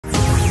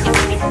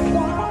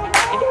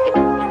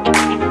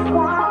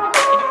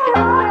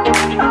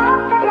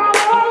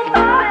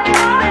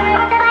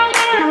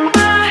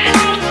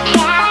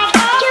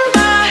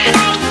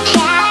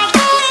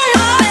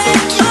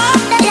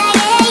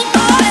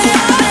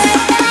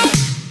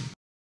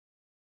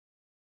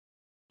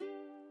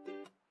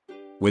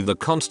With the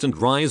constant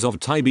rise of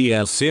Thai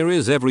BL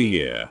series every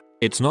year,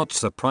 it's not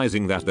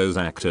surprising that those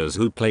actors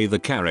who play the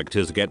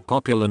characters get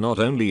popular not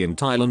only in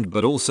Thailand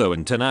but also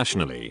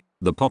internationally.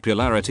 The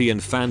popularity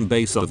and fan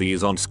base of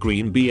these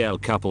on-screen BL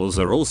couples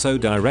are also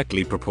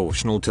directly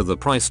proportional to the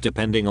price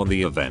depending on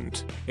the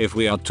event. If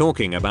we are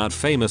talking about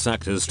famous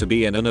actors to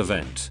be in an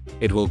event,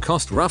 it will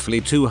cost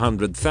roughly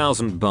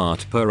 200,000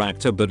 baht per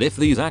actor, but if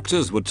these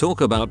actors would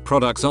talk about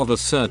products of a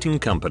certain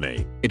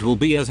company, it will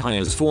be as high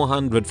as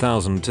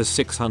 400,000 to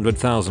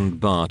 600,000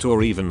 baht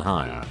or even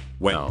higher.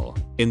 Well,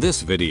 in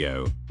this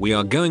video, we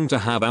are going to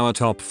have our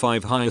top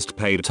 5 highest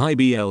paid Thai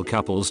BL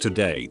couples to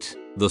date.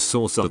 The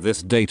source of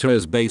this data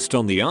is based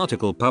on the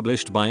article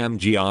published by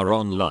Angie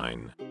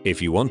online.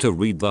 If you want to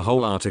read the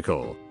whole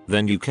article,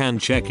 then you can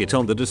check it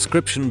on the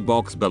description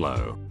box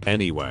below.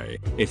 Anyway,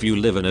 if you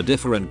live in a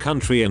different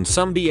country and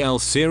some BL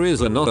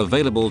series are not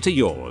available to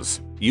yours,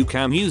 you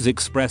can use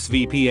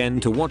ExpressVPN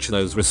to watch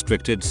those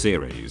restricted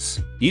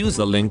series. Use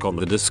the link on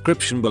the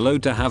description below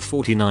to have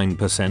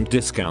 49%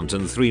 discount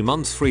and 3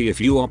 months free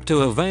if you opt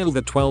to avail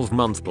the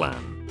 12-month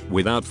plan.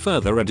 Without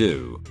further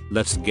ado,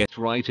 let's get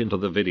right into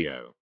the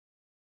video.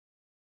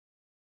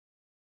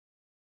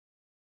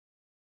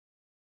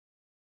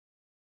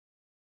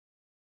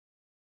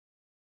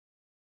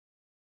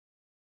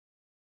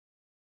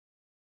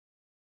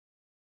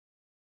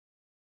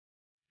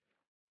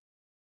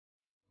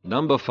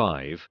 Number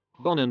 5.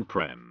 Bon and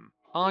Prem.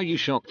 Are you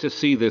shocked to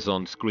see this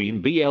on-screen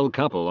BL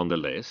couple on the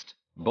list?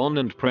 Bon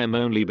and Prem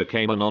only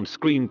became an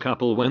on-screen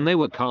couple when they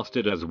were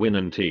casted as Win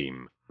and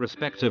Team,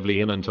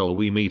 respectively in Until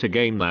We Meet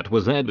Again that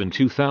was aired in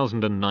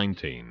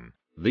 2019.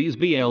 These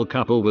BL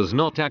couple was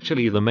not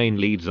actually the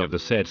main leads of the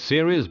said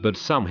series, but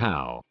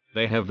somehow,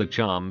 they have the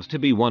charms to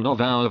be one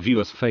of our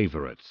viewers'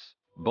 favorites.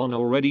 Bon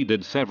already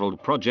did several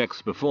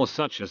projects before,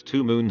 such as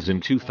 2 Moons in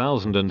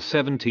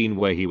 2017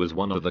 where he was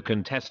one of the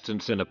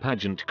contestants in a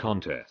pageant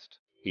contest.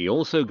 He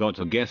also got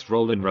a guest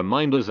role in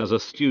Reminders as a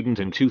student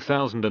in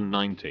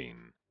 2019.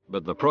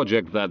 But the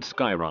project that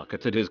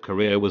skyrocketed his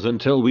career was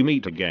Until We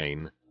Meet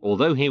Again,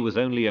 although he was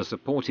only a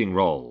supporting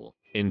role.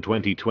 In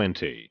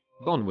 2020,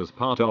 Bon was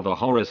part of a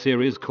horror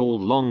series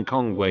called Long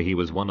Kong where he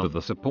was one of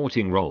the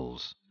supporting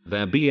roles.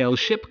 Their BL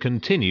ship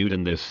continued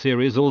in this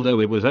series,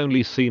 although it was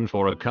only seen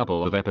for a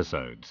couple of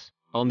episodes.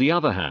 On the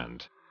other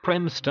hand,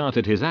 Prem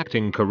started his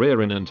acting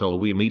career in Until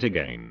We Meet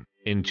Again.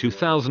 In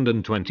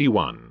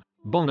 2021,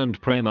 Bon and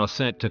Prem are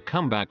set to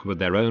come back with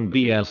their own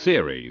BL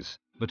series,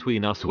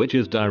 Between Us, which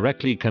is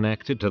directly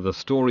connected to the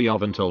story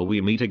of Until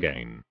We Meet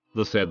Again.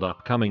 The said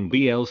upcoming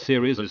BL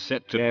series is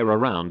set to air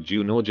around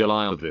June or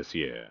July of this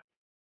year.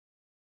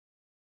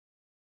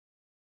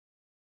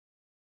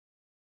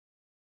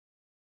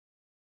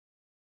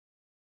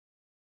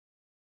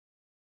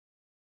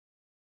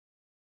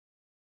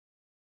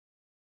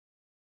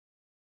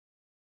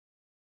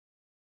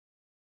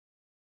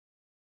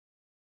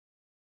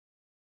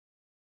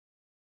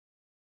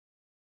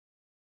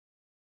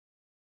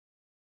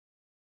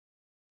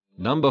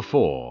 Number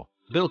 4.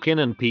 Bilkin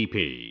and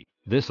PP.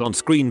 This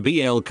on-screen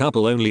BL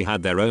couple only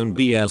had their own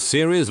BL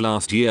series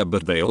last year,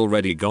 but they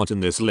already got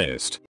in this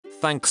list,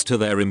 thanks to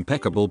their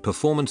impeccable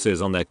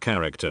performances on their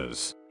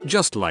characters.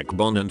 Just like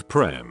Bon and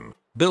Prem,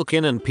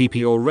 Bilkin and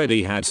PP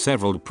already had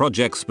several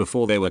projects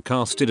before they were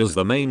casted as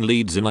the main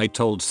leads in I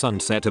Told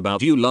Sunset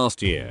About You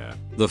last year.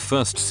 The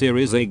first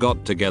series they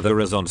got together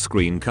as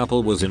on-screen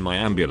couple was In My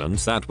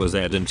Ambulance that was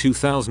aired in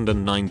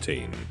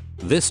 2019.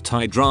 This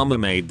Thai drama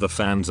made the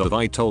fans of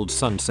I Told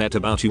Sunset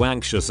About You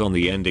anxious on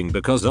the ending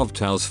because of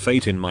Tal's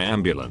fate in My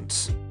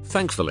Ambulance.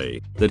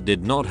 Thankfully, that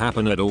did not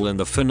happen at all in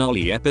the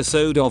finale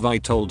episode of I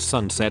Told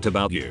Sunset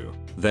About You.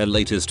 Their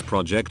latest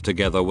project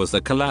together was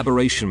the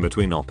collaboration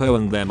between Oppo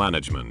and their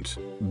management.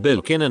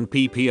 Bilkin and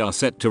PP are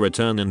set to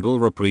return and will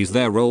reprise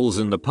their roles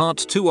in the part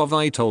 2 of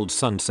I Told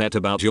Sunset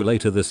About You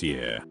later this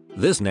year.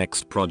 This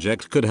next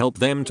project could help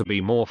them to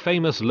be more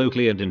famous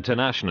locally and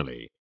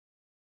internationally.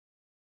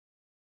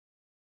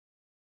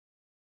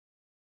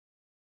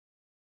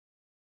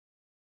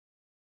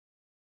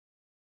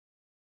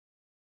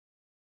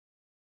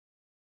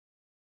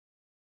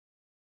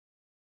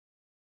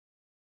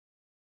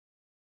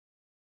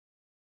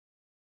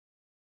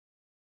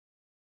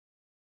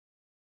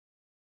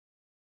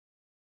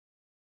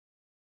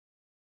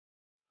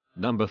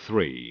 Number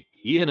 3.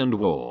 Yin and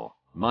War.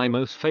 My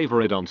most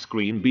favorite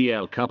on-screen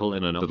BL couple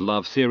in an old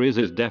love series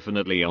is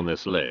definitely on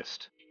this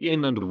list.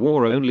 Yin and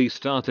War only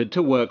started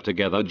to work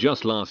together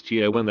just last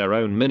year when their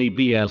own mini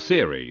BL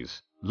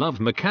series, Love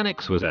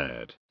Mechanics, was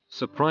aired.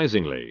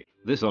 Surprisingly,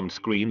 this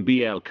on-screen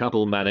BL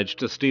couple managed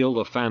to steal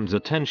the fans'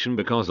 attention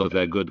because of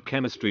their good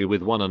chemistry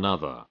with one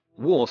another.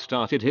 War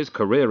started his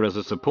career as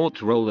a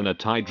support role in a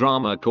Thai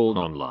drama called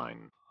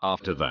Online.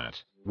 After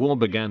that, War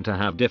began to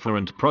have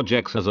different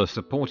projects as a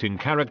supporting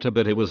character,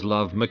 but it was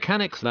Love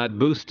Mechanics that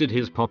boosted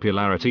his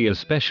popularity,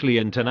 especially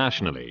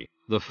internationally.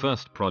 The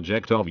first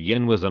project of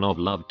Yin was an of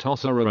Love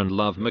Tosser, and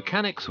Love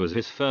Mechanics was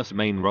his first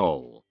main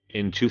role.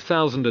 In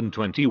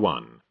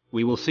 2021,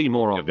 we will see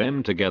more of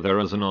them together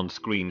as an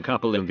on-screen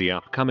couple in the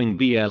upcoming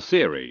BL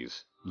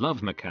series,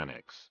 Love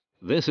Mechanics.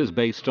 This is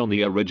based on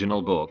the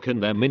original book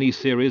and their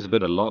mini-series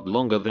but a lot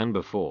longer than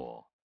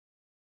before.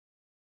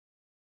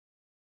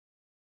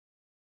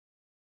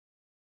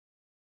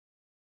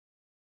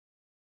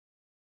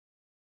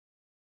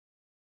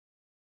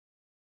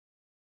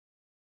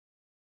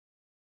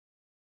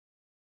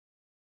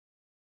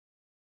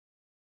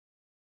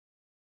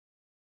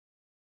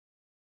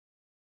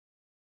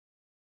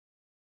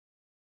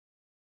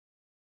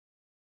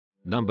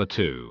 Number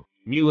 2.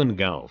 Muon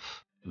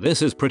Gulf.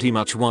 This is pretty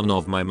much one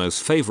of my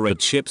most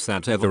favorite ships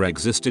that ever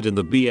existed in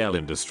the BL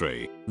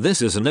industry.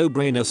 This is a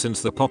no-brainer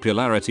since the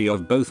popularity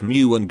of both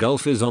Mew and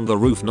Gulf is on the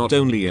roof not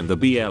only in the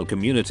BL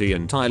community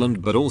in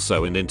Thailand but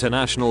also in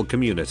international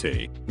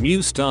community.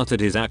 Mew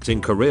started his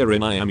acting career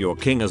in I Am Your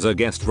King as a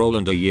guest role,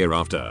 and a year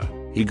after,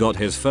 he got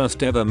his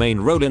first ever main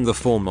role in the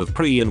form of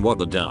Pre in What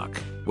the Duck,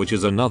 which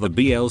is another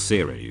BL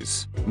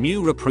series.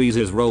 Mew reprised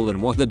his role in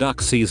What the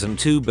Duck season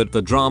 2, but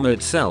the drama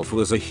itself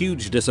was a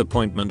huge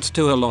disappointment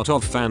to a lot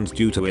of fans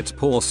due to its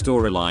poor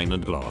storyline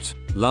and plot.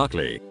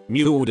 Luckily,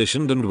 Mew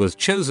auditioned and was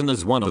chosen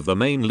as one of the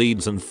main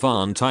leads in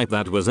Fan Type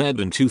that was aired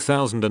in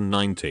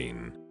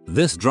 2019.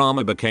 This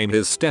drama became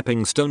his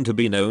stepping stone to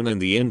be known in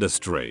the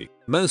industry,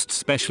 most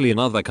especially in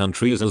other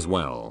countries as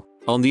well.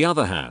 On the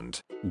other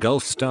hand,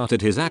 Gulf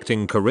started his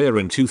acting career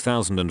in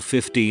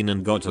 2015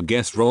 and got a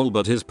guest role,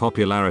 but his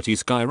popularity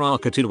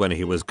skyrocketed when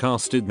he was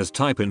casted as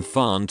Type in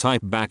Fan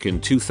Type back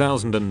in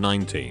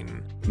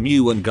 2019.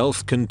 Mew and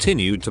Gulf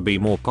continued to be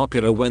more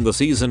popular when the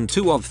season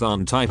 2 of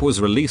Fan Type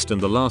was released in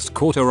the last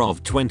quarter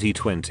of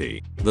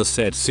 2020. The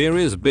said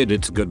series bid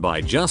its goodbye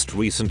just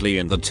recently,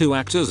 and the two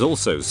actors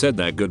also said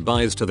their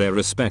goodbyes to their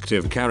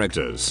respective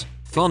characters,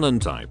 Fun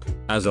and Type.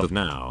 As of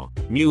now,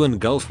 Mew and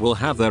Gulf will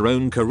have their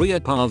own career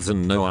paths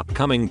and no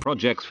upcoming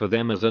projects for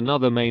them as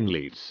another main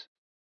leads.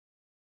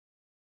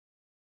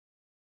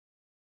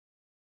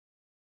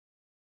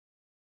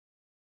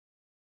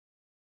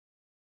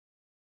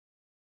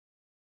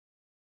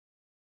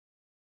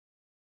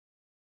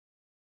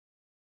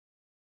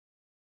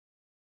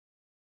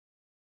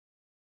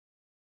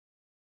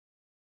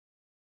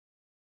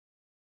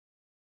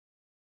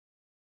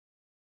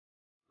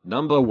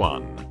 Number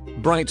 1.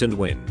 Bright and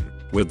Win.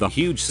 With the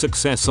huge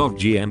success of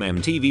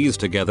GMMTV's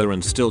Together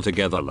and Still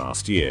Together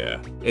last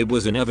year, it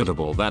was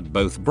inevitable that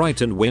both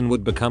Bright and Win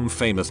would become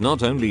famous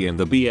not only in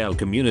the BL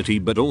community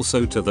but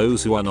also to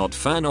those who are not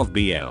fan of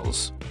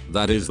BLs.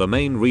 That is the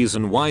main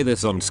reason why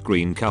this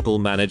on-screen couple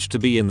managed to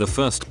be in the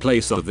first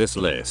place of this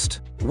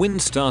list. Win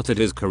started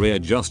his career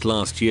just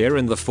last year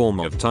in the form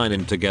of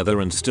Thailand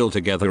Together and Still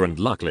Together, and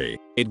luckily,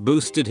 it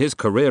boosted his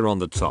career on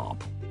the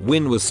top.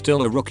 Win was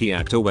still a rookie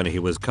actor when he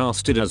was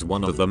casted as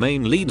one of the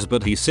main leads,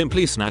 but he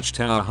simply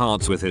snatched our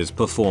hearts with his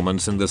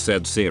performance in the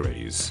said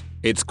series.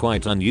 It's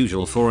quite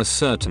unusual for a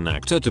certain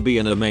actor to be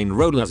in a main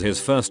role as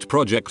his first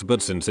project,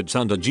 but since it's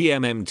under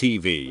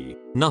GMMTV,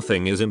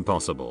 nothing is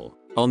impossible.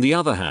 On the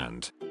other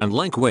hand,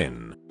 unlike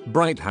Win,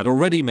 Bright had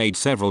already made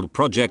several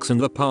projects in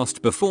the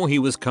past before he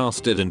was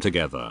casted in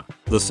Together.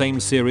 The same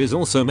series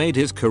also made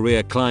his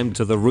career climb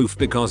to the roof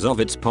because of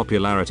its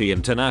popularity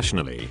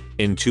internationally.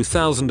 In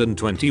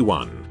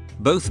 2021,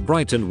 both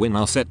Bright and Win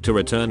are set to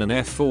return in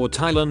F4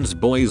 Thailand's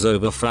Boys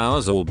Over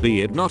Flowers,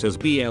 albeit not as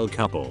BL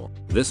couple.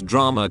 This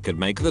drama could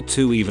make the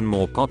two even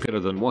more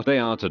popular than what they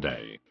are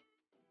today.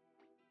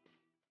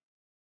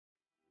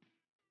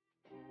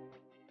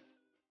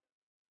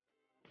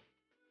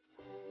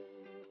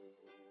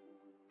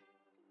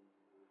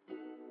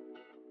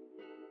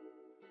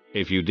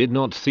 If you did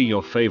not see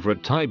your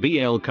favorite Thai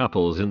BL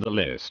couples in the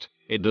list,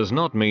 it does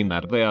not mean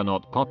that they are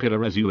not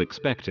popular as you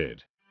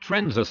expected.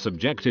 Trends are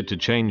subjected to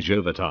change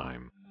over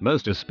time,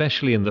 most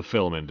especially in the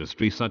film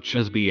industry such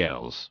as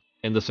BLs.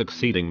 In the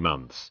succeeding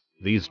months,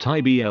 these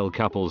Thai BL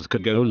couples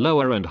could go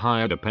lower and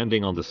higher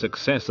depending on the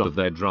success of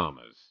their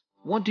dramas.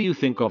 What do you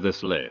think of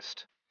this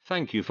list?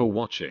 Thank you for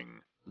watching.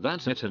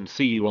 That's it, and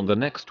see you on the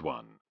next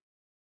one.